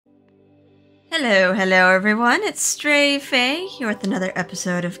Hello everyone, it's Stray Faye here with another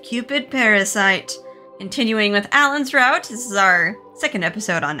episode of Cupid Parasite. Continuing with Allan's route, this is our second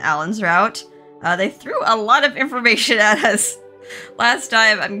episode on Allan's route. They threw a lot of information at us last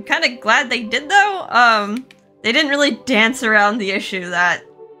time. I'm kind of glad they did though. They didn't really dance around the issue that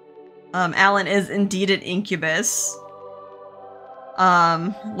Allan is indeed an incubus.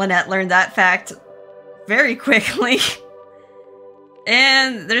 Lynette learned that fact very quickly.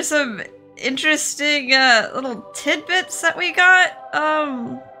 And there's some interesting little tidbits that we got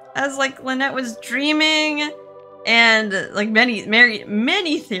as like Lynette was dreaming, and like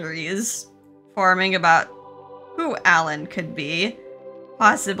many theories forming about who Allan could be,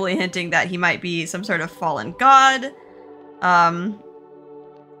 possibly hinting that he might be some sort of fallen god,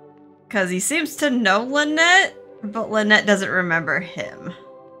 because he seems to know Lynette, but Lynette doesn't remember him.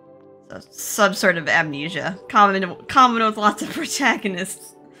 So some sort of amnesia, common with lots of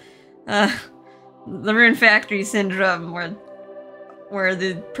protagonists. The Rune Factory syndrome, where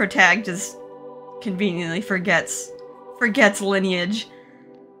the protag just conveniently forgets lineage.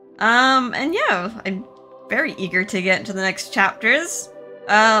 And yeah, I'm very eager to get into the next chapters.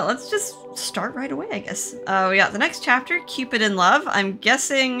 Let's just start right away, I guess. We got the next chapter, Cupid in Love. I'm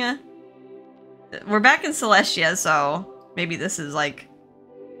guessing we're back in Celestia, so maybe this is like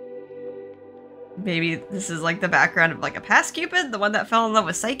the background of like a past Cupid, the one that fell in love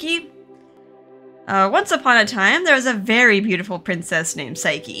with Psyche. Once upon a time, there was a very beautiful princess named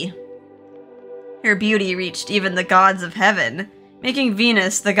Psyche. Her beauty reached even the gods of heaven, making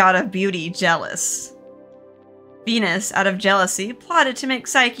Venus, the god of beauty, jealous. Venus, out of jealousy, plotted to make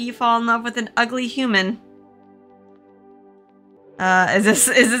Psyche fall in love with an ugly human. Is this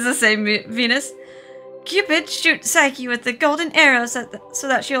the same Venus? Cupid, shoot Psyche with the golden arrow so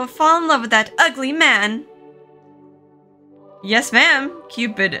that she will fall in love with that ugly man. Yes, ma'am.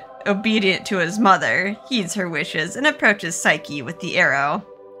 Cupid, obedient to his mother, heeds her wishes and approaches Psyche with the arrow.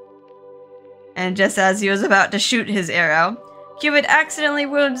 And just as he was about to shoot his arrow, Cupid accidentally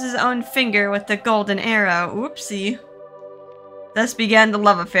wounds his own finger with the golden arrow. Oopsie. Thus began the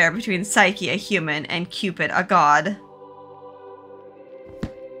love affair between Psyche, a human, and Cupid, a god.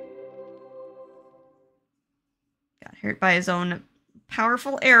 Got hurt by his own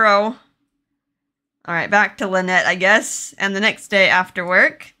powerful arrow. Alright, back to Lynette, I guess. And the next day after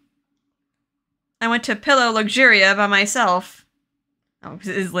work, I went to Pillow Luxuria by myself. Oh,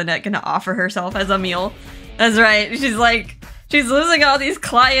 is Lynette gonna offer herself as a meal? That's right, she's losing all these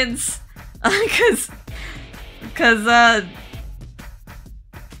clients. Because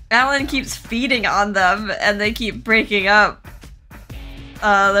Allan keeps feeding on them, and they keep breaking up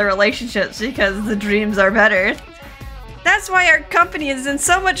their relationships because the dreams are better. That's why our company is in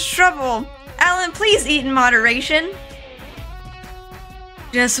so much trouble. Allan, please eat in moderation.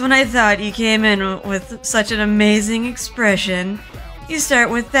 Just when I thought you came in with such an amazing expression, you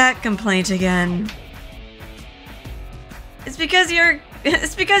start with that complaint again. It's because you're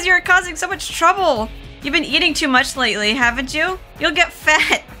causing so much trouble. You've been eating too much lately, haven't you? You'll get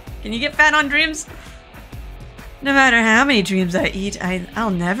fat. Can you get fat on dreams? No matter how many dreams I eat, I'll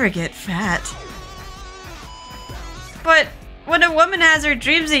never get fat. But when a woman has her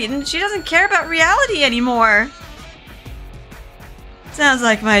dreams eaten, she doesn't care about reality anymore. Sounds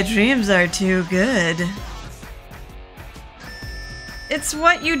like my dreams are too good. It's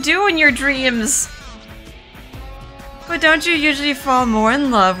what you do in your dreams. But don't you usually fall more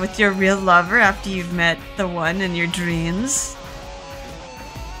in love with your real lover after you've met the one in your dreams?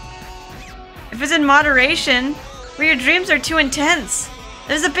 If it's in moderation, where your dreams are too intense,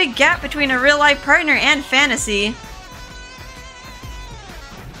 there's a big gap between a real-life partner and fantasy.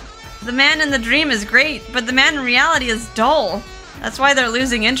 The man in the dream is great, but the man in reality is dull. That's why they're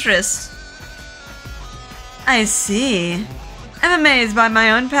losing interest. I see. I'm amazed by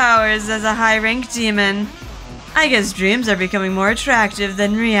my own powers as a high-ranked demon. I guess dreams are becoming more attractive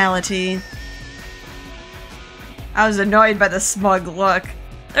than reality. I was annoyed by the smug look.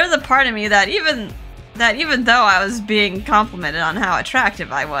 There was a part of me that even though I was being complimented on how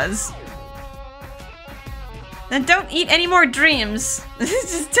attractive I was. Then don't eat any more dreams.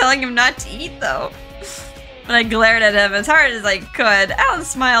 Just telling him not to eat, though. When I glared at him as hard as I could, Allan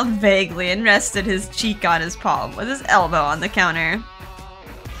smiled vaguely and rested his cheek on his palm with his elbow on the counter.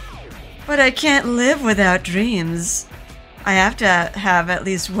 But I can't live without dreams. I have to have at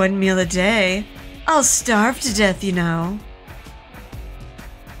least one meal a day. I'll starve to death, you know.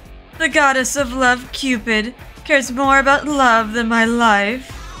 The goddess of love, Cupid, cares more about love than my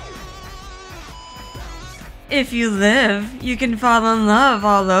life. If you live, you can fall in love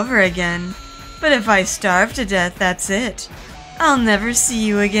all over again. But if I starve to death, that's it. I'll never see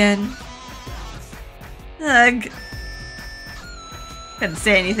you again. Ugh. Couldn't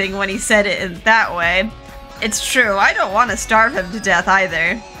say anything when he said it in that way. It's true, I don't want to starve him to death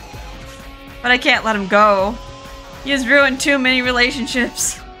either. But I can't let him go. He has ruined too many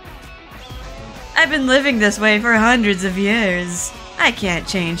relationships. I've been living this way for hundreds of years. I can't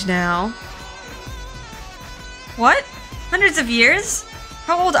change now. What? Hundreds of years?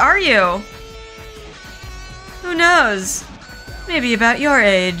 How old are you? Who knows? Maybe about your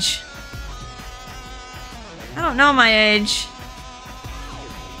age. I don't know my age.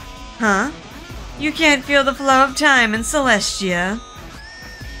 Huh? You can't feel the flow of time in Celestia.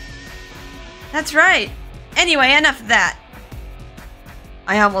 That's right. Anyway, enough of that.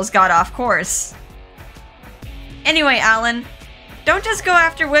 I almost got off course. Anyway, Allan, don't just go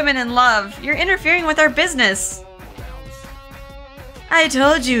after women in love. You're interfering with our business. I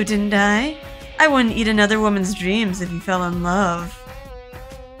told you, didn't I? I wouldn't eat another woman's dreams if you fell in love.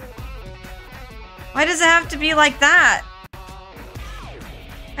 Why does it have to be like that?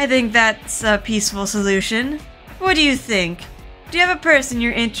 I think that's a peaceful solution. What do you think? Do you have a person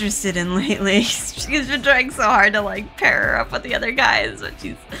you're interested in lately? She's been trying so hard to like pair her up with the other guys, but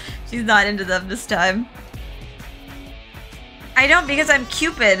she's not into them this time. I don't, because I'm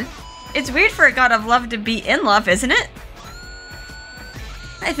Cupid. It's weird for a god of love to be in love, isn't it?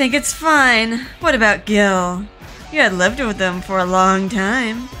 I think it's fine. What about Gil? You had lived with him for a long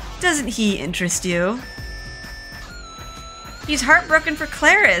time. Doesn't he interest you? He's heartbroken for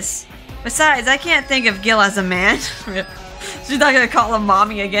Claris. Besides, I can't think of Gil as a man. She's not gonna call him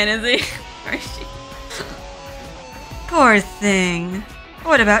mommy again, is he? Or is she? Poor thing.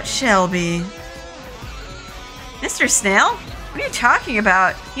 What about Shelby? Mr. Snail? What are you talking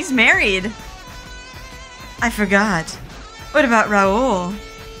about? He's married. I forgot. What about Raoul?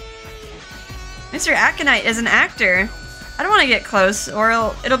 Mr. Aconite is an actor. I don't want to get close, or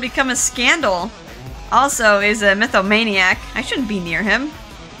it'll become a scandal. Also, he's a mythomaniac. I shouldn't be near him.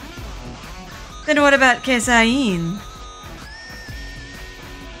 Then what about Kesain?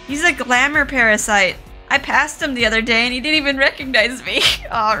 He's a glamour parasite. I passed him the other day and he didn't even recognize me.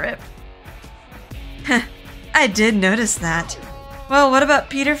 Aw, rip. I did notice that. Well, what about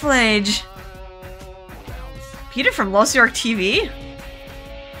Peter Flage? Peter from Los York TV?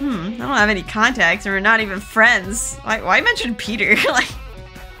 I don't have any contacts, and we're not even friends. Why mention Peter? Like,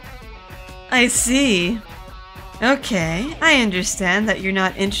 I see. Okay, I understand that you're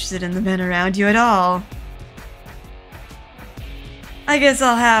not interested in the men around you at all. I guess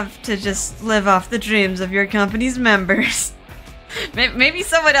I'll have to just live off the dreams of your company's members. Maybe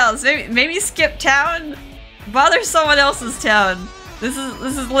someone else. Maybe skip town. Bother someone else's town. This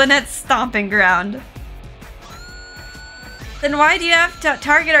is Lynette's stomping ground. Then why do you have to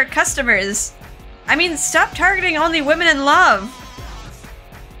target our customers? I mean, stop targeting only women in love.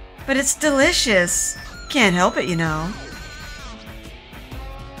 But it's delicious. Can't help it, you know.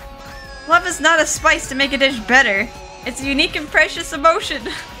 Love is not a spice to make a dish better. It's a unique and precious emotion.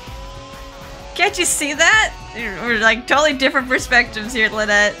 Can't you see that? We're like totally different perspectives here,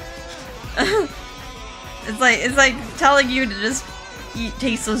 Lynette. It's like telling you to just eat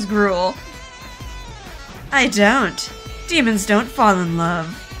tasteless gruel. I don't. Demons don't fall in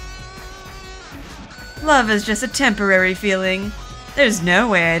love. Love is just a temporary feeling. There's no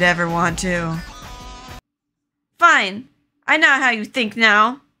way I'd ever want to. Fine. I know how you think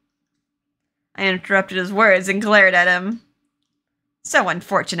now. I interrupted his words and glared at him. So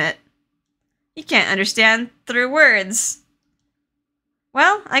unfortunate. You can't understand through words.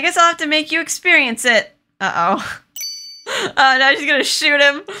 Well, I guess I'll have to make you experience it. Uh-oh. Now she's gonna shoot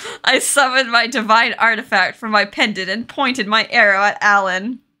him. I summoned my divine artifact from my pendant and pointed my arrow at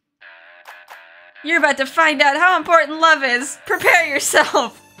Allan. You're about to find out how important love is. Prepare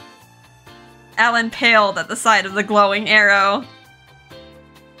yourself. Allan paled at the sight of the glowing arrow.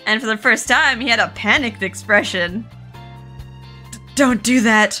 And for the first time, he had a panicked expression. Don't do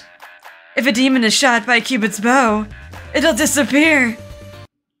that. If a demon is shot by Cupid's bow, it'll disappear.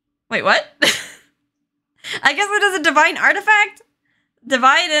 Wait, what? I guess it is a divine artifact?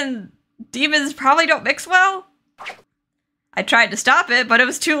 Divine and demons probably don't mix well? I tried to stop it, but it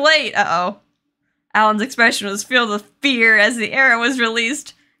was too late. Uh-oh. Allan's expression was filled with fear as the arrow was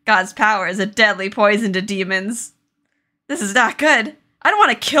released. God's power is a deadly poison to demons. This is not good. I don't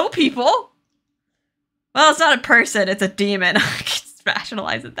want to kill people. Well, it's not a person, it's a demon. I can just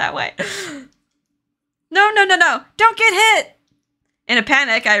rationalize it that way. No, no, no, no. Don't get hit. In a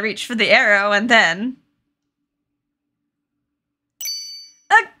panic, I reached for the arrow and then...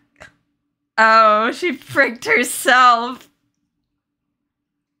 Oh, she fricked herself.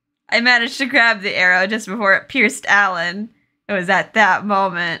 I managed to grab the arrow just before it pierced Allan. It was at that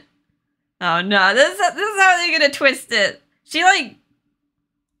moment Oh no, this is how they're gonna twist it. She like...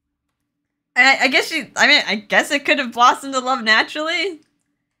 I guess it could have blossomed to love naturally.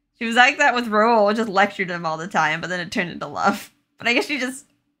 She was like that with Raoul, just lectured him all the time, but then it turned into love. But I guess she just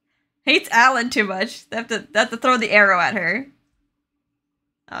hates Allan too much. They have to throw the arrow at her.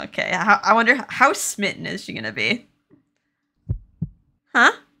 Okay, I wonder how smitten is she gonna be?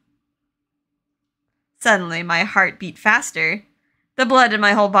 Huh? Suddenly, my heart beat faster. The blood in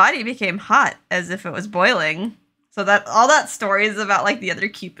my whole body became hot, as if it was boiling. So that all that story is about like the other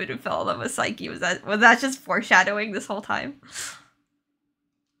Cupid who fell in love with Psyche. Was that just foreshadowing this whole time?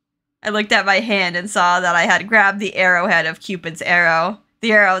 I looked at my hand and saw that I had grabbed the arrowhead of Cupid's arrow.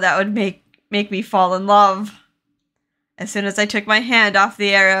 The arrow that would make me fall in love. As soon as I took my hand off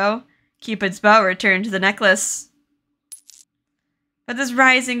the arrow, Cupid's bow returned to the necklace. But this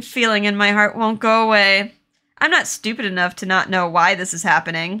rising feeling in my heart won't go away. I'm not stupid enough to not know why this is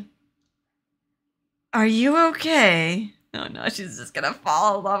happening. Are you okay? Oh no, she's just gonna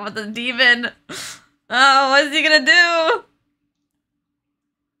fall in love with the demon. Oh, what is he gonna do?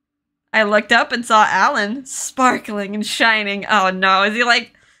 I looked up and saw Allan, sparkling and shining. Oh no, is he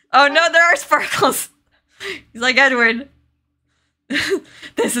like... Oh no, there are sparkles! He's like, Edward.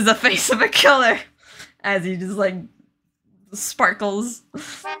 This is the face of a killer. As he just like... sparkles.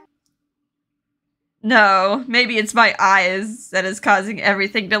 No, maybe it's my eyes that is causing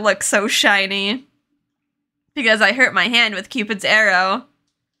everything to look so shiny. Because I hurt my hand with Cupid's arrow.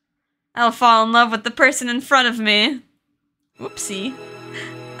 I'll fall in love with the person in front of me. Whoopsie.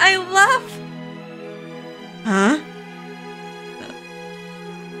 I love... Huh?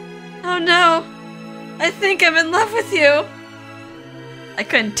 Oh no. I think I'm in love with you. I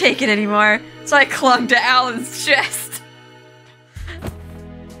couldn't take it anymore, so I clung to Allan's chest.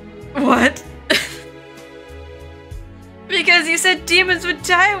 What? Because you said demons would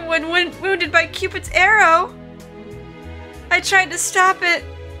die when wounded by Cupid's arrow. I tried to stop it,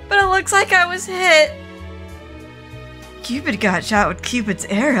 but it looks like I was hit. Cupid got shot with Cupid's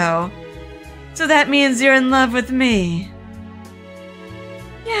arrow. So that means you're in love with me.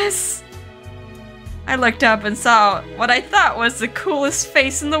 Yes. I looked up and saw what I thought was the coolest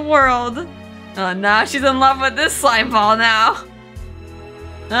face in the world. Oh, now she's in love with this slime ball now.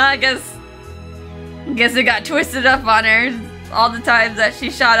 I guess it got twisted up on her all the times that she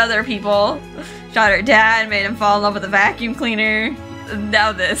shot other people. Shot her dad, made him fall in love with a vacuum cleaner. And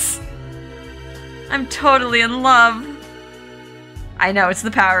now this. I'm totally in love. I know it's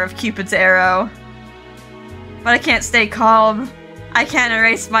the power of Cupid's arrow. But I can't stay calm. I can't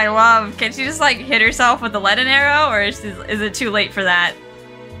erase my love. Can she just like hit herself with a leaden arrow, or is it too late for that?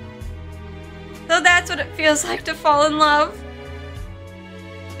 So that's what it feels like to fall in love.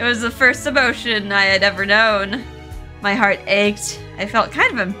 It was the first emotion I had ever known. My heart ached. I felt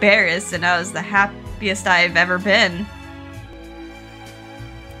kind of embarrassed, and I was the happiest I've ever been.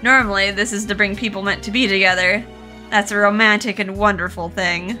 Normally, this is to bring people meant to be together. That's a romantic and wonderful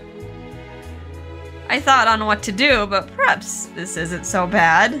thing. I thought on what to do, but perhaps this isn't so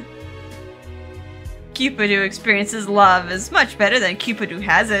bad. Cupid who experiences love is much better than Cupid who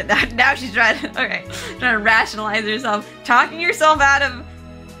hasn't. Now she's trying to rationalize herself, talking yourself out of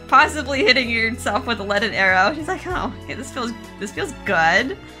possibly hitting yourself with a leaded arrow. She's like, oh, okay, this feels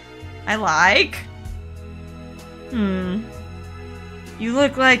good. I like. You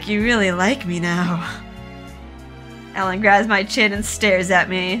look like you really like me now. Allan grabs my chin and stares at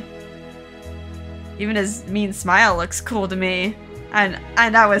me. Even his mean smile looks cool to me, and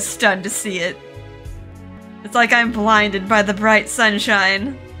I was stunned to see it. It's like I'm blinded by the bright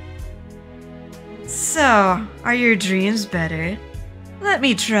sunshine. So, are your dreams better? Let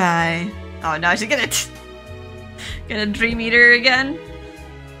me try. Oh no, she's gonna dream eater again?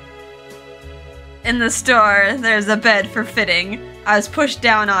 In the store, there's a bed for fitting. I was pushed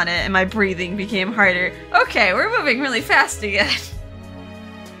down on it and my breathing became harder. Okay, we're moving really fast again.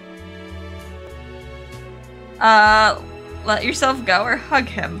 Let yourself go or hug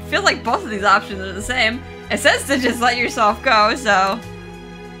him. Feels like both of these options are the same. It says to just let yourself go, so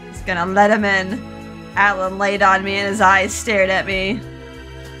just gonna let him in. Allan laid on me and his eyes stared at me.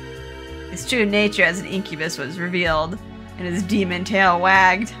 His true nature as an incubus was revealed, and his demon tail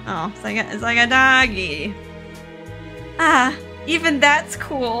wagged. Oh, it's like a doggy. Ah, even that's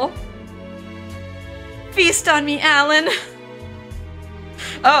cool. Feast on me, Allan.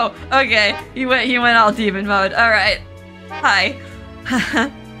 Oh, okay. He went all demon mode. Alright. Hi.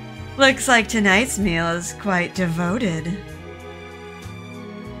 Looks like tonight's meal is quite devoted.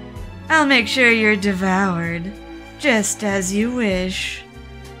 I'll make sure you're devoured, just as you wish.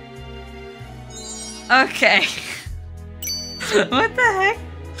 Okay. What the heck?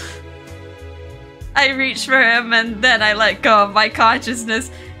 I reach for him and then I let go of my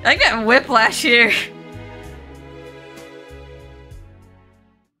consciousness. I get whiplash here.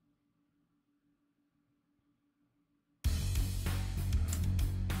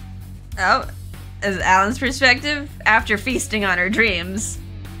 Oh, as Allan's perspective, after feasting on her dreams,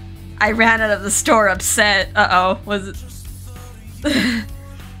 I ran out of the store upset. Uh-oh, was it...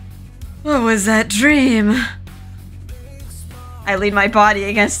 What was that dream? I leaned my body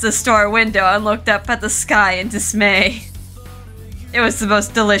against the store window and looked up at the sky in dismay. It was the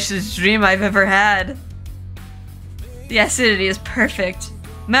most delicious dream I've ever had. The acidity is perfect,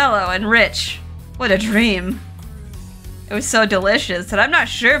 mellow and rich. What a dream. It was so delicious that I'm not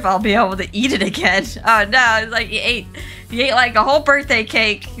sure if I'll be able to eat it again. Oh no, it's like you ate like a whole birthday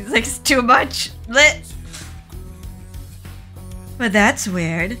cake. It's like, it's too much. Blech. But that's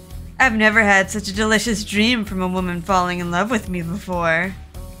weird. I've never had such a delicious dream from a woman falling in love with me before.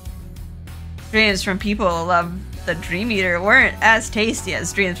 Dreams from people who love the Dream Eater weren't as tasty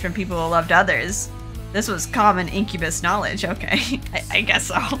as dreams from people who loved others. This was common incubus knowledge, okay. I guess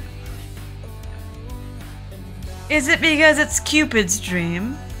so. Is it because it's Cupid's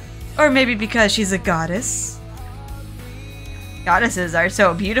dream? Or maybe because she's a goddess? Goddesses are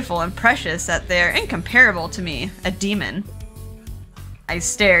so beautiful and precious that they're incomparable to me, a demon. I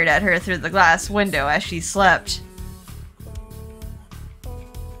stared at her through the glass window as she slept.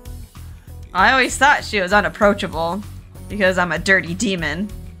 I always thought she was unapproachable, because I'm a dirty demon.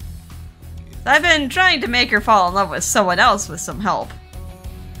 I've been trying to make her fall in love with someone else with some help.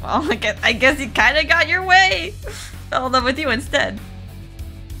 Well, I guess you kinda got your way! Fell in love with you instead.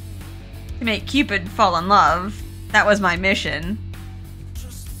 To make Cupid fall in love. That was my mission.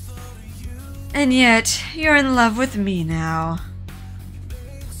 And yet, you're in love with me now.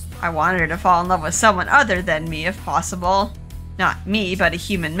 I wanted her to fall in love with someone other than me if possible. Not me, but a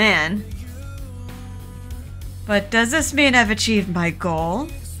human man. But does this mean I've achieved my goal?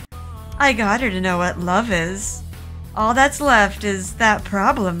 I got her to know what love is. All that's left is that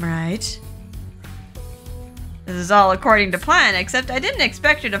problem, right? This is all according to plan, except I didn't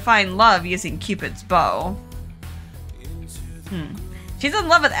expect her to find love using Cupid's bow. She's in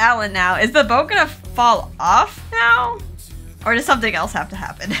love with Allan now. Is the bow gonna fall off now? Or does something else have to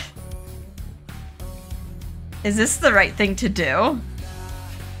happen? Is this the right thing to do?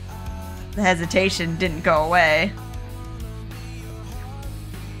 The hesitation didn't go away.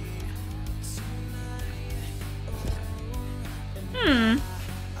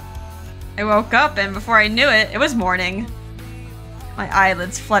 I woke up and before I knew it, it was morning. My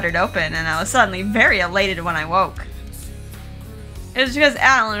eyelids fluttered open and I was suddenly very elated when I woke. It was because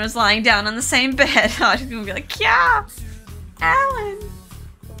Allan was lying down on the same bed. I was gonna be like, yeah, Allan.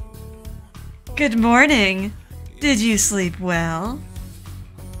 Good morning. Did you sleep well?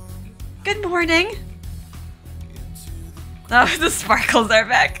 Good morning. Oh, the sparkles are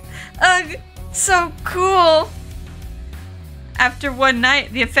back. Ugh, so cool. After one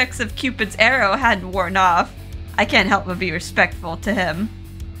night, the effects of Cupid's arrow hadn't worn off. I can't help but be respectful to him.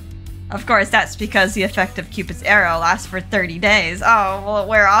 Of course, that's because the effect of Cupid's arrow lasts for 30 days. Oh, will it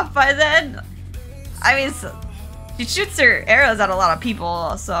wear off by then? I mean, she shoots her arrows at a lot of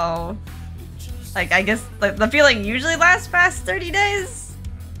people, so... Like, I guess the feeling usually lasts past 30 days?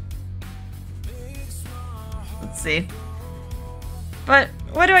 Let's see. But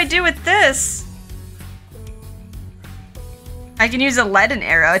what do I do with this? I can use a leaden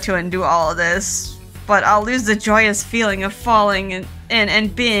arrow to undo all of this, but I'll lose the joyous feeling of falling in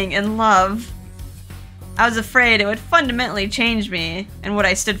and being in love. I was afraid it would fundamentally change me and what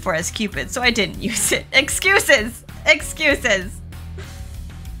I stood for as Cupid, so I didn't use it. Excuses! Excuses!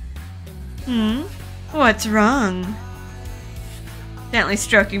 What's wrong? Gently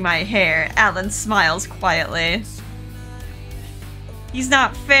stroking my hair, Allan smiles quietly. He's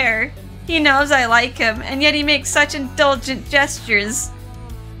not fair. He knows I like him, and yet he makes such indulgent gestures.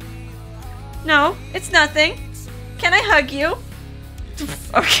 No, it's nothing. Can I hug you?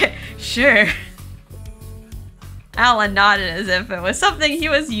 Okay, sure. Allan nodded as if it was something he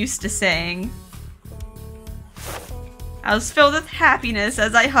was used to saying. I was filled with happiness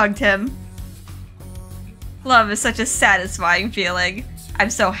as I hugged him. Love is such a satisfying feeling. I'm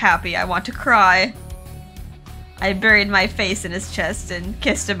so happy I want to cry. I buried my face in his chest and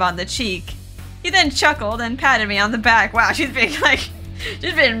kissed him on the cheek. He then chuckled and patted me on the back. Wow, she's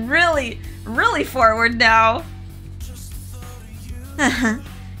been really, really forward now.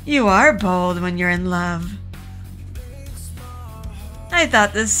 You are bold when you're in love. I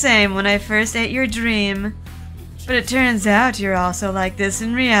thought the same when I first ate your dream, but it turns out you're also like this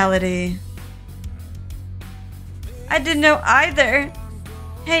in reality. I didn't know either.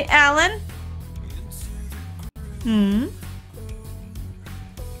 Hey, Allan? Hmm?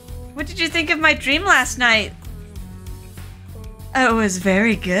 What did you think of my dream last night? Oh, it was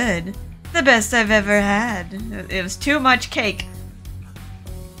very good. The best I've ever had. It was too much cake.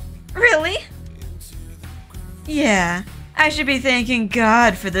 Really? Yeah, I should be thanking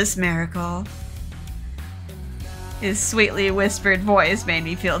God for this miracle. His sweetly whispered voice made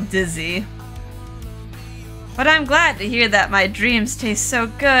me feel dizzy. But I'm glad to hear that my dreams taste so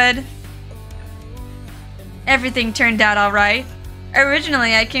good. Everything turned out alright.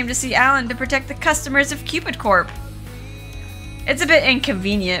 Originally, I came to see Allan to protect the customers of Cupid Corp. It's a bit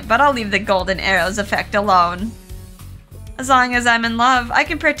inconvenient, but I'll leave the golden arrows effect alone. As long as I'm in love, I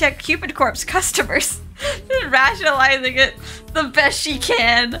can protect Cupid Corp's customers. Rationalizing it the best she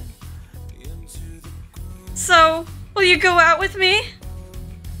can. So, will you go out with me?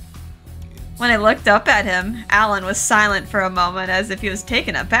 When I looked up at him, Allan was silent for a moment as if he was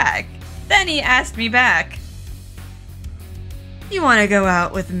taken aback. Then he asked me back. You want to go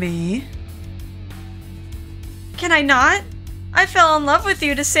out with me? Can I not? I fell in love with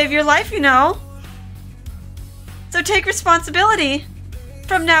you to save your life, you know. So take responsibility.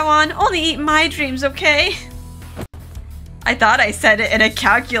 From now on, only eat my dreams, okay? I thought I said it in a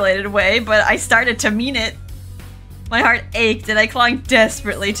calculated way, but I started to mean it. My heart ached and I clung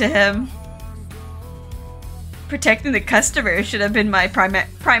desperately to him. Protecting the customer should have been my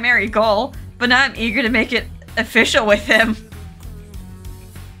primary goal, but now I'm eager to make it official with him.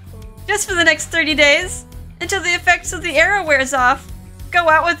 Just for the next 30 days, until the effects of the arrow wears off. Go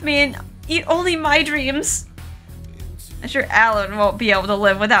out with me and eat only my dreams. I'm sure Allan won't be able to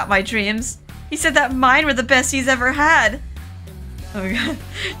live without my dreams. He said that mine were the best he's ever had. Oh god,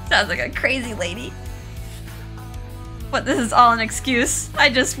 sounds like a crazy lady. But this is all an excuse. I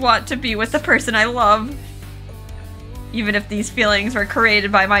just want to be with the person I love. Even if these feelings were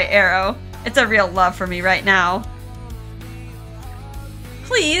created by my arrow, it's a real love for me right now.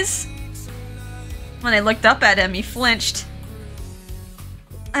 Please? When I looked up at him, he flinched.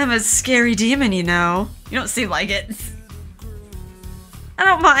 I'm a scary demon, you know. You don't seem like it. I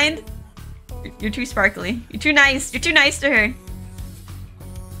don't mind. You're too sparkly. You're too nice. You're too nice to her.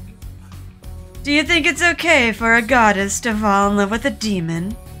 Do you think it's okay for a goddess to fall in love with a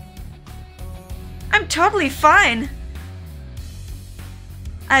demon? I'm totally fine.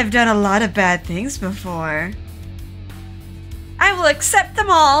 I've done a lot of bad things before. I will accept them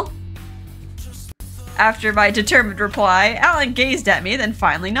all. After my determined reply, Allan gazed at me, then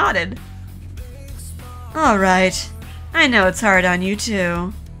finally nodded. Alright. I know it's hard on you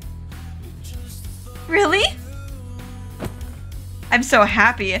too. Really? I'm so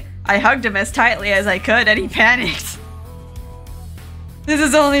happy. I hugged him as tightly as I could and he panicked. This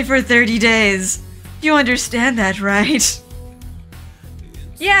is only for 30 days. You understand that, right?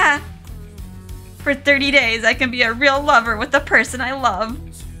 Yeah. For 30 days, I can be a real lover with the person I love.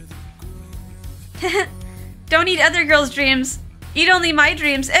 Don't eat other girls' dreams. Eat only my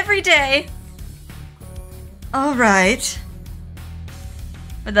dreams every day. Alright.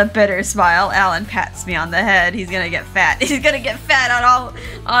 With a bitter smile, Allan pats me on the head. He's gonna get fat. He's gonna get fat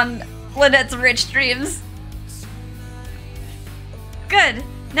on Lynette's rich dreams. Good.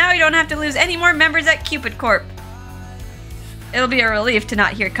 Now we don't have to lose any more members at Cupid Corp. It'll be a relief to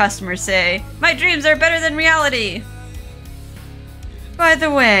not hear customers say, my dreams are better than reality. By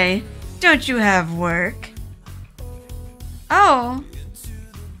the way, don't you have work? Oh.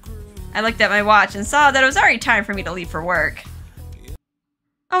 I looked at my watch and saw that it was already time for me to leave for work.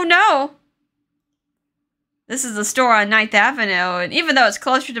 Oh no! This is a store on 9th Avenue, and even though it's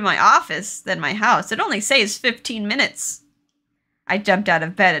closer to my office than my house, it only saves 15 minutes. I jumped out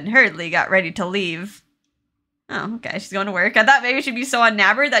of bed and hurriedly got ready to leave. Oh, okay, she's going to work. I thought maybe she'd be so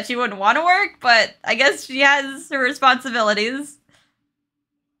unnabbered that she wouldn't want to work, but I guess she has her responsibilities.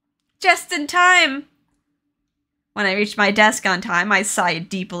 Just in time! When I reached my desk on time, I sighed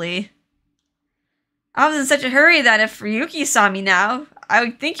deeply. I was in such a hurry that if Ryuki saw me now, I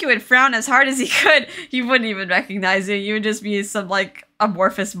would think he would frown as hard as he could. He wouldn't even recognize you. You would just be some, like,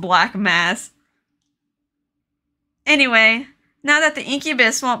 amorphous black mass. Anyway, now that the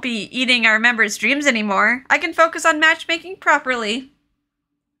incubus won't be eating our members' dreams anymore, I can focus on matchmaking properly.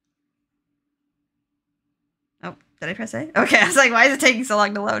 Oh, did I press A? Okay, I was like, why is it taking so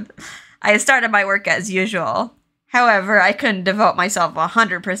long to load? I started my work as usual. However, I couldn't devote myself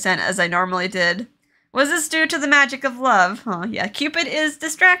 100% as I normally did. Was this due to the magic of love? Oh, yeah, Cupid is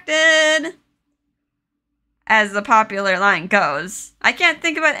distracted! As the popular line goes, I can't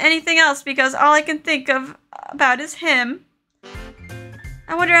think about anything else because all I can think about is him.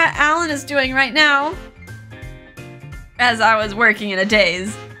 I wonder how Allan is doing right now. As I was working in a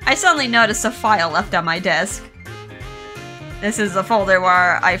daze, I suddenly noticed a file left on my desk. This is the folder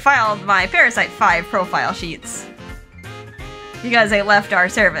where I filed my Parasite 5 profile sheets. Because they left our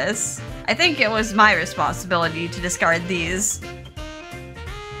service. I think it was my responsibility to discard these.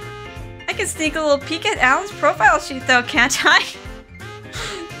 I can sneak a little peek at Allan's profile sheet though, can't I?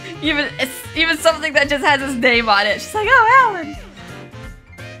 It's even something that just has his name on it. She's like, oh, Allan!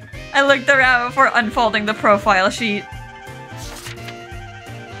 I looked around before unfolding the profile sheet.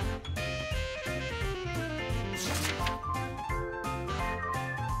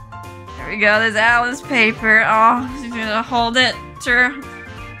 There we go, there's Allan's paper. Oh, she's gonna hold it to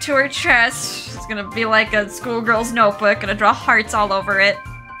her chest. She's gonna be like a schoolgirl's notebook, gonna draw hearts all over it.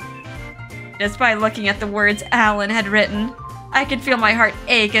 Just by looking at the words Allan had written, I could feel my heart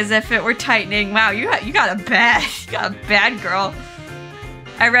ache as if it were tightening. Wow, you got a bad girl.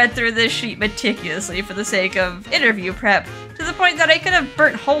 I read through this sheet meticulously for the sake of interview prep, to the point that I could have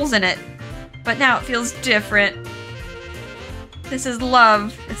burnt holes in it. But now it feels different. This is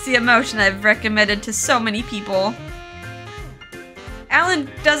love. It's the emotion I've recommended to so many people. Allan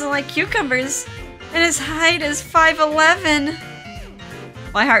doesn't like cucumbers, and his height is 5'11".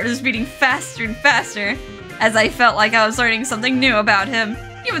 My heart was beating faster and faster, as I felt like I was learning something new about him,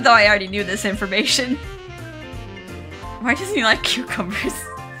 even though I already knew this information. Why doesn't he like cucumbers?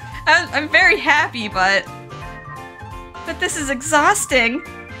 I'm very happy, but this is exhausting.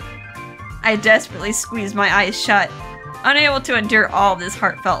 I desperately squeezed my eyes shut, unable to endure all this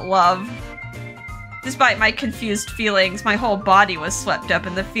heartfelt love. Despite my confused feelings, my whole body was swept up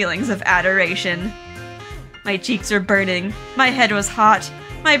in the feelings of adoration. My cheeks were burning, my head was hot,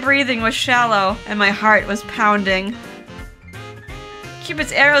 my breathing was shallow, and my heart was pounding.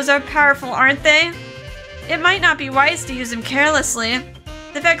 Cupid's arrows are powerful, aren't they? It might not be wise to use them carelessly.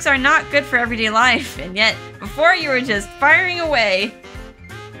 The effects are not good for everyday life, and yet, before you were just firing away.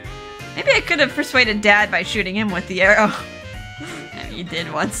 Maybe I could have persuaded Dad by shooting him with the arrow. I mean, you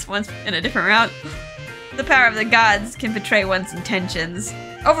did once in a different route. The power of the gods can betray one's intentions.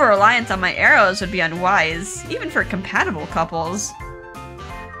 Over-reliance on my arrows would be unwise, even for compatible couples.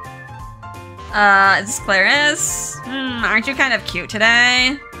 Is this Clarice? Aren't you kind of cute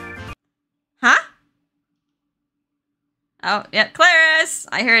today? Huh? Oh, yeah, Clarice!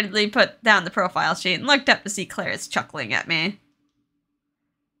 I hurriedly put down the profile sheet and looked up to see Clarice chuckling at me.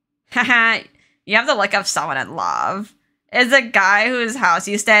 Haha, you have the look of someone in love. Is it the guy whose house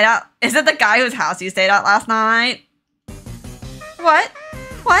you stayed at last night? What?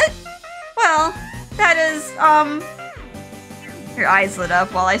 What? Well, that is, Her eyes lit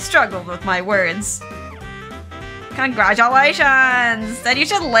up while I struggled with my words. Congratulations! Then you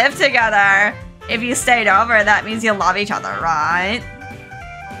should live together! If you stayed over, that means you love each other, right?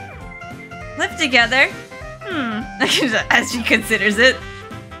 Live together? As she considers it.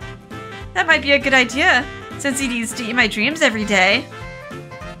 That might be a good idea, since he needs to eat my dreams every day.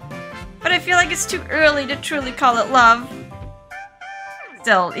 But I feel like it's too early to truly call it love.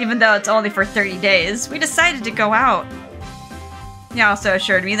 Still, even though it's only for 30 days, we decided to go out. He also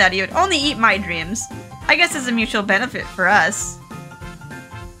assured me that he would only eat my dreams. I guess it's a mutual benefit for us.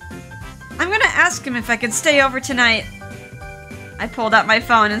 I'm gonna ask him if I could stay over tonight. I pulled out my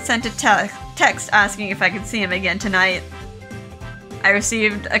phone and sent a text asking if I could see him again tonight. I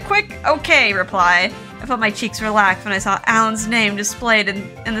received a quick okay reply. I felt my cheeks relax when I saw Allan's name displayed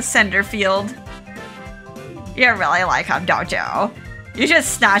in the sender field. You really like him, don't you? You should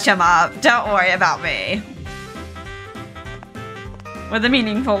snatch him up. Don't worry about me. With a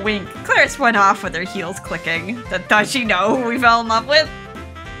meaningful wink, Clarice went off with her heels clicking. Does she know who we fell in love with?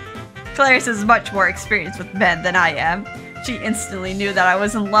 Clarice is much more experienced with men than I am. She instantly knew that I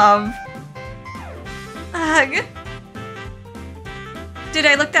was in love. Ugh. Did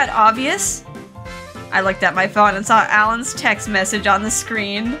I look that obvious? I looked at my phone and saw Allan's text message on the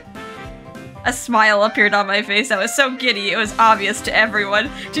screen. A smile appeared on my face that was so giddy it was obvious to everyone.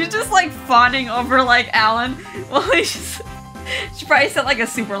 She's just like fawning over like Allan. Well, she probably sent like a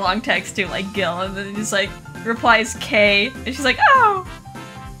super long text to like Gil and then just like replies K and she's like, oh,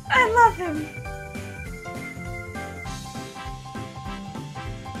 I love him.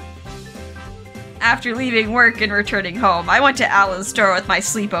 After leaving work and returning home, I went to Allan's store with my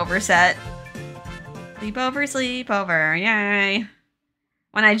sleepover set. Sleepover, yay.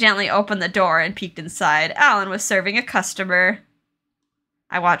 When I gently opened the door and peeked inside, Allan was serving a customer.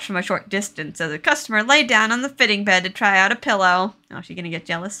 I watched from a short distance as a customer lay down on the fitting bed to try out a pillow. Oh, is she gonna get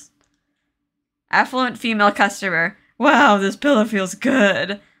jealous? Affluent female customer. Wow, this pillow feels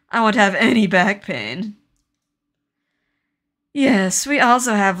good. I won't have any back pain. Yes, we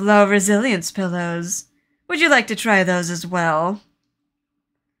also have low resilience pillows. Would you like to try those as well?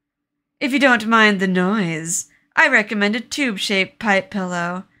 If you don't mind the noise, I recommend a tube-shaped pipe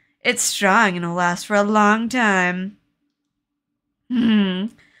pillow. It's strong and will last for a long time.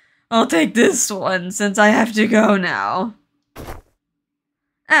 I'll take this one since I have to go now.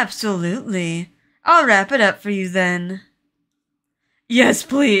 Absolutely. I'll wrap it up for you then. Yes,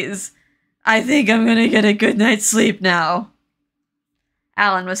 please. I think I'm gonna get a good night's sleep now.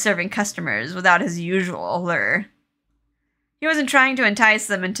 Allan was serving customers without his usual allure. He wasn't trying to entice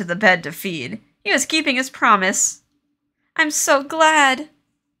them into the bed to feed. He was keeping his promise. I'm so glad.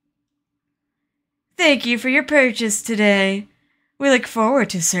 Thank you for your purchase today. We look forward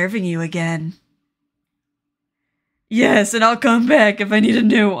to serving you again. Yes, and I'll come back if I need a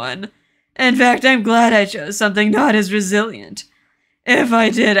new one. In fact, I'm glad I chose something not as resilient. If I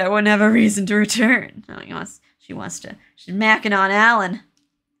did, I wouldn't have a reason to return. Oh, she's macking on Allan.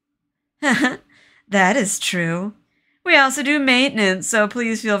 That is true. We also do maintenance, so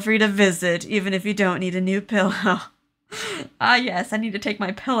please feel free to visit, even if you don't need a new pillow. Ah, yes, I need to take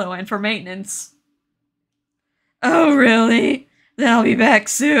my pillow in for maintenance. Oh, really? Then I'll be back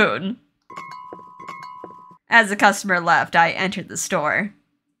soon. As the customer left, I entered the store.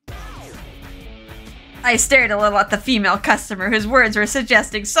 I stared a little at the female customer whose words were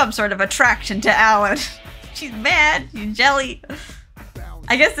suggesting some sort of attraction to Allan. She's mad, she's jelly.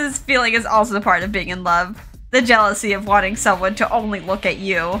 I guess this feeling is also part of being in love. The jealousy of wanting someone to only look at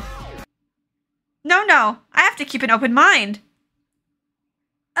you. No, I have to keep an open mind.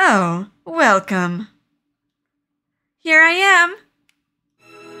 Oh, welcome. Here I am.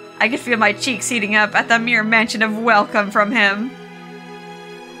 I could feel my cheeks heating up at the mere mention of welcome from him.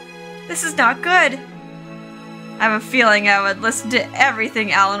 This is not good. I have a feeling I would listen to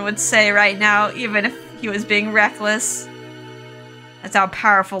everything Allan would say right now, even if he was being reckless. That's how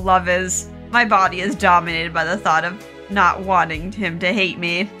powerful love is. My body is dominated by the thought of not wanting him to hate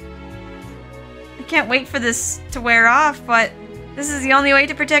me. I can't wait for this to wear off, but this is the only way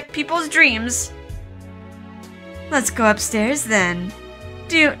to protect people's dreams. Let's go upstairs then.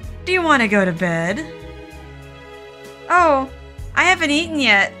 Do you want to go to bed? Oh, I haven't eaten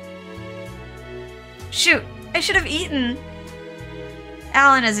yet. Shoot, I should have eaten.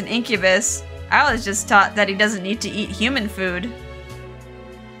 Allan is an incubus. I was just taught that he doesn't need to eat human food.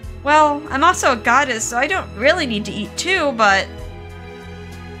 Well, I'm also a goddess, so I don't really need to eat too, but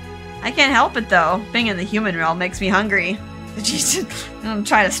I can't help it though. Being in the human realm makes me hungry. Don't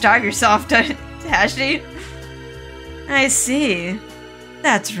try to starve yourself, Tashi. I see.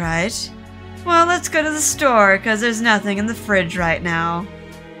 That's right. Well, let's go to the store, because there's nothing in the fridge right now.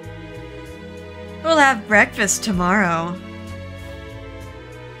 We'll have breakfast tomorrow.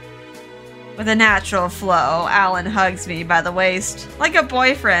 With a natural flow, Allan hugs me by the waist. Like a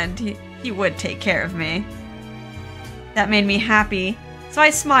boyfriend, he would take care of me. That made me happy, so I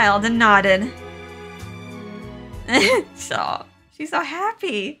smiled and nodded. She's so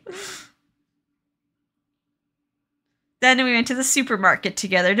happy. Then we went to the supermarket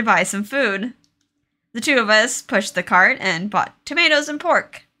together to buy some food. The two of us pushed the cart and bought tomatoes and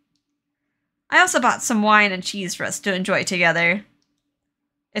pork. I also bought some wine and cheese for us to enjoy together.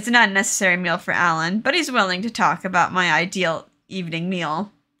 It's an unnecessary meal for Allan, but he's willing to talk about my ideal evening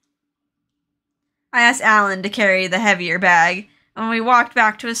meal. I asked Allan to carry the heavier bag, and we walked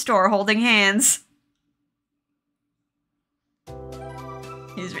back to his store holding hands.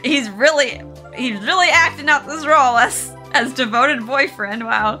 He's really acting out this role as devoted boyfriend.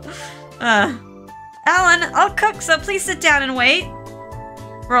 Wow. Allan, I'll cook, so please sit down and wait.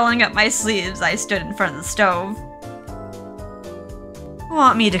 Rolling up my sleeves, I stood in front of the stove.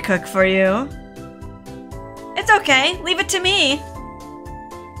 Want me to cook for you? It's okay, leave it to me.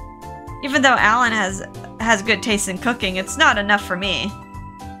 Even though Allan has good taste in cooking, it's not enough for me.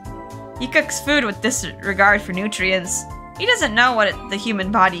 He cooks food with disregard for nutrients. He doesn't know what the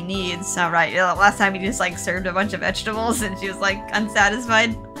human body needs. Oh, right, last time he just served a bunch of vegetables and she was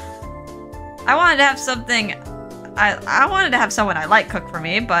unsatisfied. I wanted to have something. I wanted to have someone I like cook for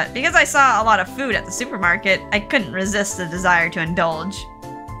me, but because I saw a lot of food at the supermarket, I couldn't resist the desire to indulge.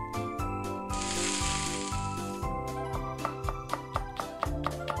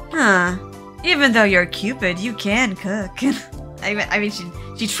 Huh. Even though you're Cupid, you can cook. I mean,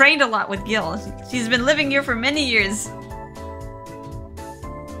 she trained a lot with Gil. She's been living here for many years.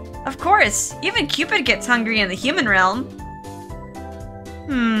 Of course, even Cupid gets hungry in the human realm.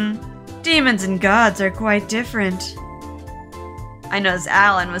 Demons and gods are quite different. I noticed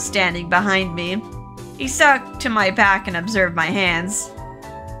Allan was standing behind me. He stuck to my back and observed my hands.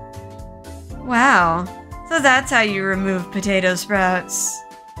 Wow, so that's how you remove potato sprouts.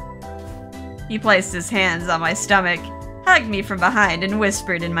 He placed his hands on my stomach, hugged me from behind, and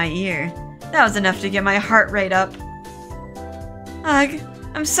whispered in my ear. That was enough to get my heart rate up. Ugh,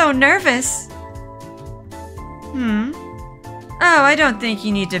 I'm so nervous. Oh, I don't think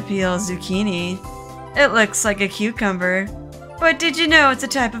you need to peel zucchini. It looks like a cucumber. But did you know it's a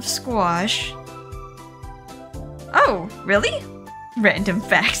type of squash? Oh, really? Random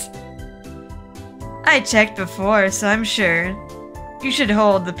fact. I checked before, so I'm sure. You should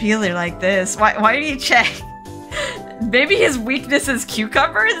hold the peeler like this. Why do you check? Maybe his weakness is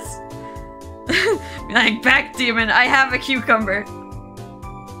cucumbers? Like, back demon, I have a cucumber.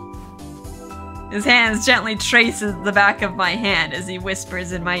 His hands gently traces the back of my hand as he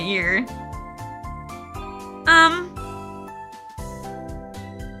whispers in my ear.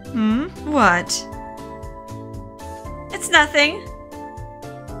 What? It's nothing.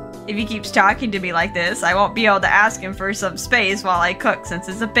 If he keeps talking to me like this, I won't be able to ask him for some space while I cook since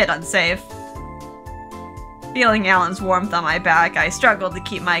it's a bit unsafe. Feeling Allan's warmth on my back, I struggled to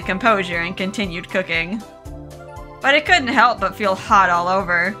keep my composure and continued cooking. But I couldn't help but feel hot all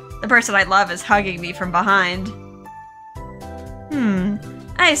over. The person I love is hugging me from behind.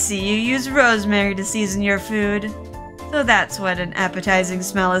 I see you use rosemary to season your food. So that's what an appetizing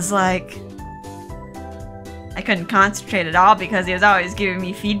smell is like. I couldn't concentrate at all because he was always giving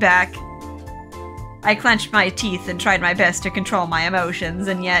me feedback. I clenched my teeth and tried my best to control my emotions,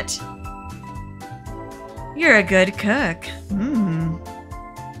 and yet... You're a good cook.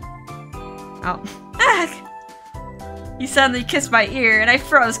 Oh. Ah! He suddenly kissed my ear, and I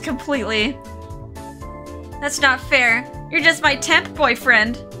froze completely. That's not fair. You're just my temp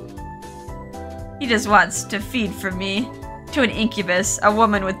boyfriend. He just wants to feed from me. To an incubus, a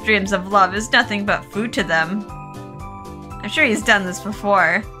woman with dreams of love is nothing but food to them. I'm sure he's done this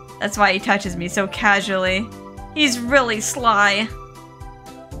before. That's why he touches me so casually. He's really sly.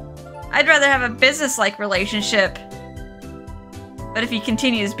 I'd rather have a business-like relationship. But if he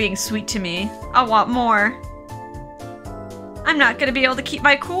continues being sweet to me, I'll want more. I'm not gonna be able to keep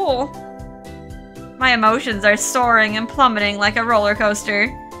my cool. My emotions are soaring and plummeting like a roller coaster.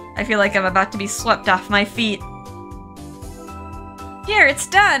 I feel like I'm about to be swept off my feet. Here, it's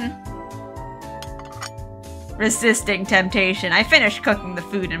done! Resisting temptation, I finished cooking the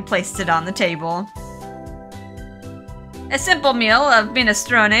food and placed it on the table. A simple meal of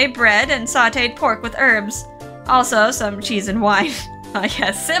minestrone, bread, and sautéed pork with herbs. Also, some cheese and wine. I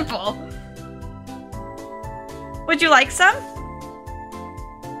guess simple. Would you like some?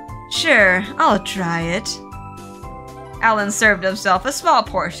 Sure, I'll try it. Allan served himself a small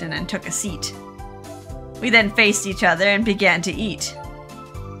portion and took a seat. We then faced each other and began to eat.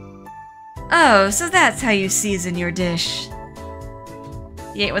 Oh, so that's how you season your dish.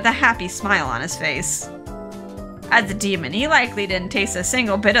 He ate with a happy smile on his face. As a demon, he likely didn't taste a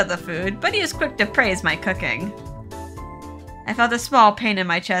single bit of the food, but he was quick to praise my cooking. I felt a small pain in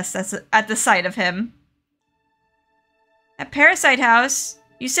my chest at the sight of him. At Parasite House,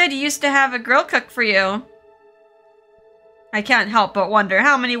 you said you used to have a girl cook for you. I can't help but wonder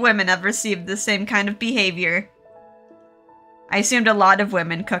how many women have received the same kind of behavior. I assumed a lot of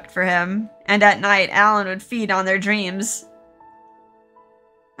women cooked for him, and at night Allan would feed on their dreams.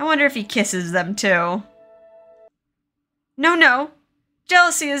 I wonder if he kisses them too. No.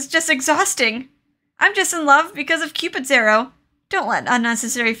 Jealousy is just exhausting. I'm just in love because of Cupid's arrow. Don't let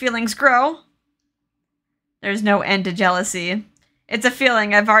unnecessary feelings grow. There's no end to jealousy. It's a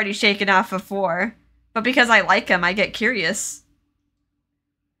feeling I've already shaken off before. But because I like him, I get curious.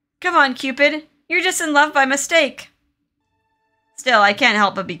 Come on, Cupid. You're just in love by mistake. Still, I can't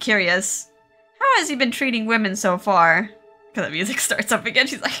help but be curious. How has he been treating women so far? Because the music starts up again.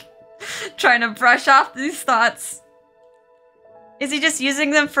 She's like, trying to brush off these thoughts. Is he just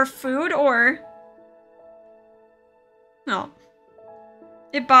using them for food, or... No.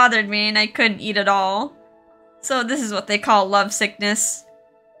 It bothered me, and I couldn't eat at all. So this is what they call love sickness.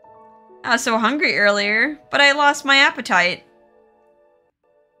 I was so hungry earlier, but I lost my appetite.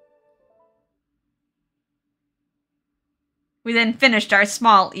 We then finished our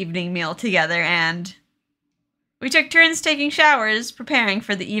small evening meal together, and we took turns taking showers, preparing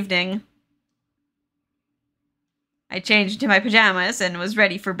for the evening. I changed into my pajamas and was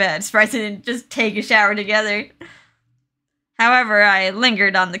ready for bed. Surprised I didn't just take a shower together. However, I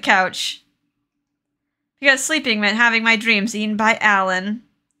lingered on the couch. Because sleeping meant having my dreams eaten by Allan.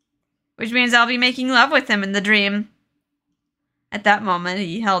 Which means I'll be making love with him in the dream. At that moment,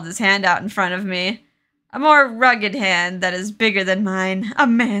 he held his hand out in front of me. A more rugged hand that is bigger than mine. A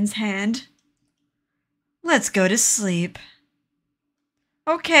man's hand. Let's go to sleep.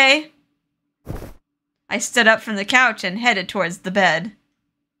 Okay. I stood up from the couch and headed towards the bed.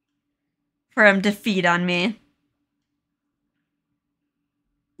 For him to feed on me.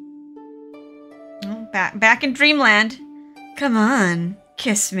 back in dreamland. Come on,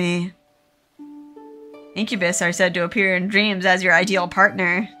 kiss me. Incubus are said to appear in dreams as your ideal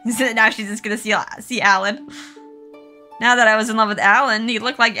partner. Now she's just gonna see Allan. Now that I was in love with Allan, he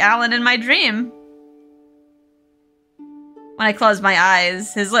looked like Allan in my dream. When I closed my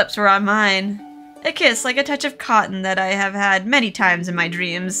eyes, his lips were on mine. A kiss like a touch of cotton that I have had many times in my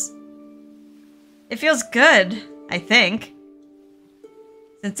dreams. It feels good, I think.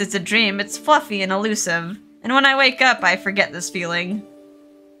 Since it's a dream, it's fluffy and elusive, and when I wake up, I forget this feeling.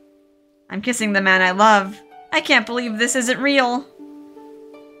 I'm kissing the man I love. I can't believe this isn't real.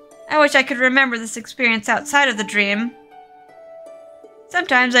 I wish I could remember this experience outside of the dream.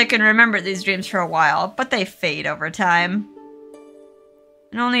 Sometimes I can remember these dreams for a while, but they fade over time.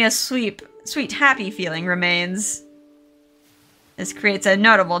 And only a sweet, happy feeling remains. This creates a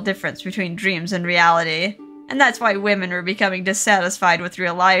notable difference between dreams and reality, and that's why women are becoming dissatisfied with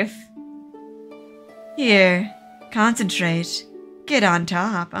real life. Here, concentrate. Get on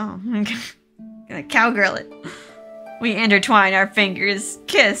top. Oh, I'm gonna cowgirl it. We intertwine our fingers,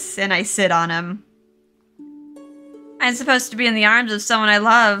 kiss, and I sit on him. I'm supposed to be in the arms of someone I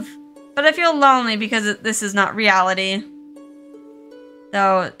love, but I feel lonely because this is not reality.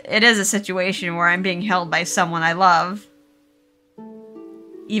 Though it is a situation where I'm being held by someone I love.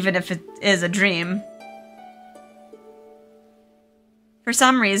 Even if it is a dream. For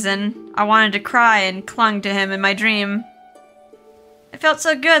some reason, I wanted to cry and clung to him in my dream. It felt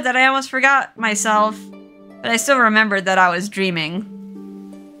so good that I almost forgot myself, but I still remembered that I was dreaming.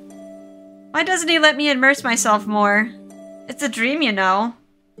 Why doesn't he let me immerse myself more? It's a dream, you know.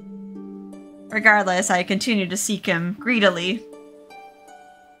 Regardless, I continue to seek him greedily.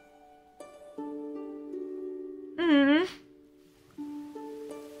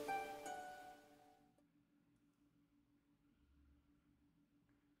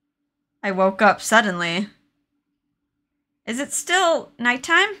 I woke up suddenly. Is it still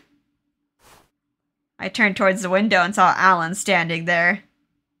nighttime? I turned towards the window and saw Allan standing there.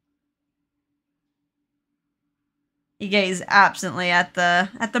 He gazed absently at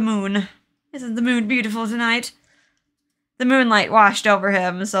the moon. Isn't the moon beautiful tonight? The moonlight washed over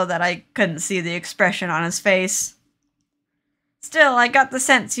him so that I couldn't see the expression on his face. Still, I got the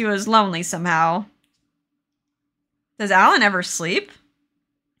sense he was lonely somehow. Does Allan ever sleep?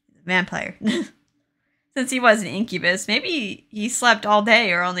 Vampire. Since he was an incubus, maybe he slept all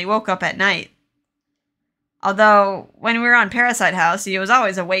day or only woke up at night. Although, when we were on Parasite House, he was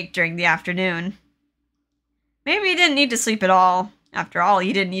always awake during the afternoon. Maybe he didn't need to sleep at all. After all,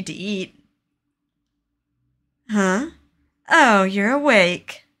 he didn't need to eat. Huh? Oh, you're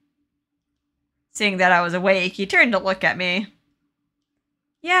awake. Seeing that I was awake, he turned to look at me.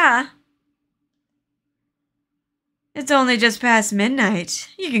 Yeah. It's only just past midnight.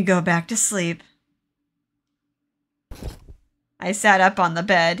 You can go back to sleep. I sat up on the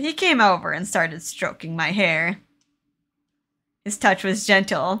bed. He came over and started stroking my hair. His touch was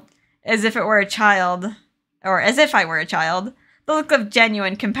gentle, as if it were a child, or as if I were a child. The look of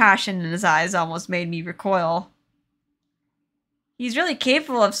genuine compassion in his eyes almost made me recoil. He's really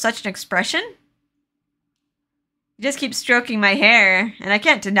capable of such an expression? He just keeps stroking my hair, and I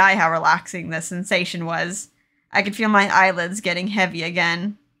can't deny how relaxing the sensation was. I could feel my eyelids getting heavy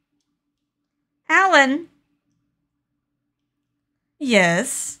again. Allan!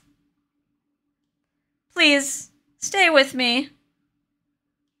 Yes? Please, stay with me.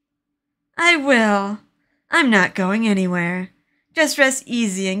 I will. I'm not going anywhere. Just rest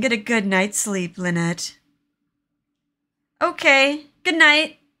easy and get a good night's sleep, Lynette. Okay, good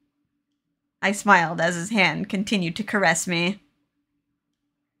night. I smiled as his hand continued to caress me.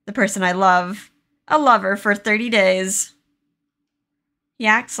 The person I love. A lover for 30 days. He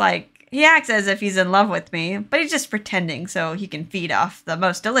acts as if he's in love with me, but he's just pretending so he can feed off the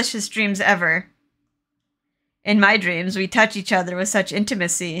most delicious dreams ever. In my dreams, we touch each other with such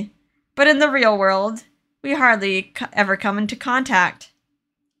intimacy, but in the real world, we hardly ever come into contact.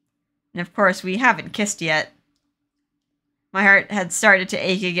 And of course, we haven't kissed yet. My heart had started to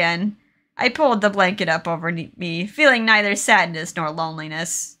ache again. I pulled the blanket up over me, feeling neither sadness nor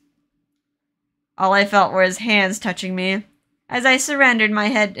loneliness. All I felt were his hands touching me, as I surrendered my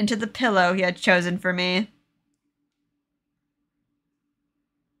head into the pillow he had chosen for me.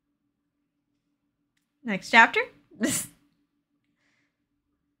 Next chapter?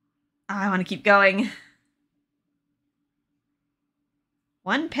 I want to keep going.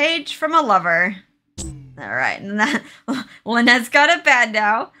 One page from a lover. Alright, and Lynette's got it bad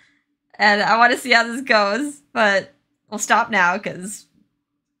now, and I want to see how this goes, but we'll stop now, because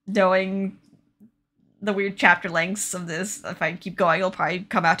knowing the weird chapter lengths of this, if I keep going, it'll probably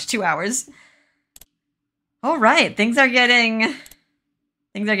come out to 2 hours. All right, things are getting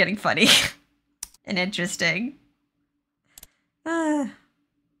funny and interesting. That's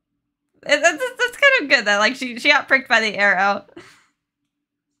kind of good that like she got pricked by the arrow.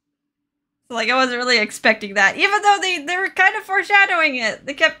 So, like I wasn't really expecting that, even though they were kind of foreshadowing it.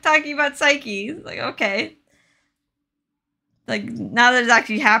 They kept talking about Psyche. Like okay, like now that it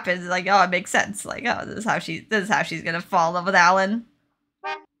actually happens, like oh, it makes sense. Like oh, this is how she's gonna fall in love with Allan.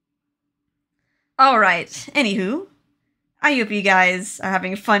 All right. Anywho, I hope you guys are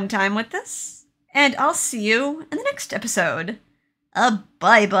having a fun time with this, and I'll see you in the next episode.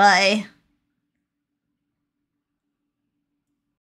 Bye-bye.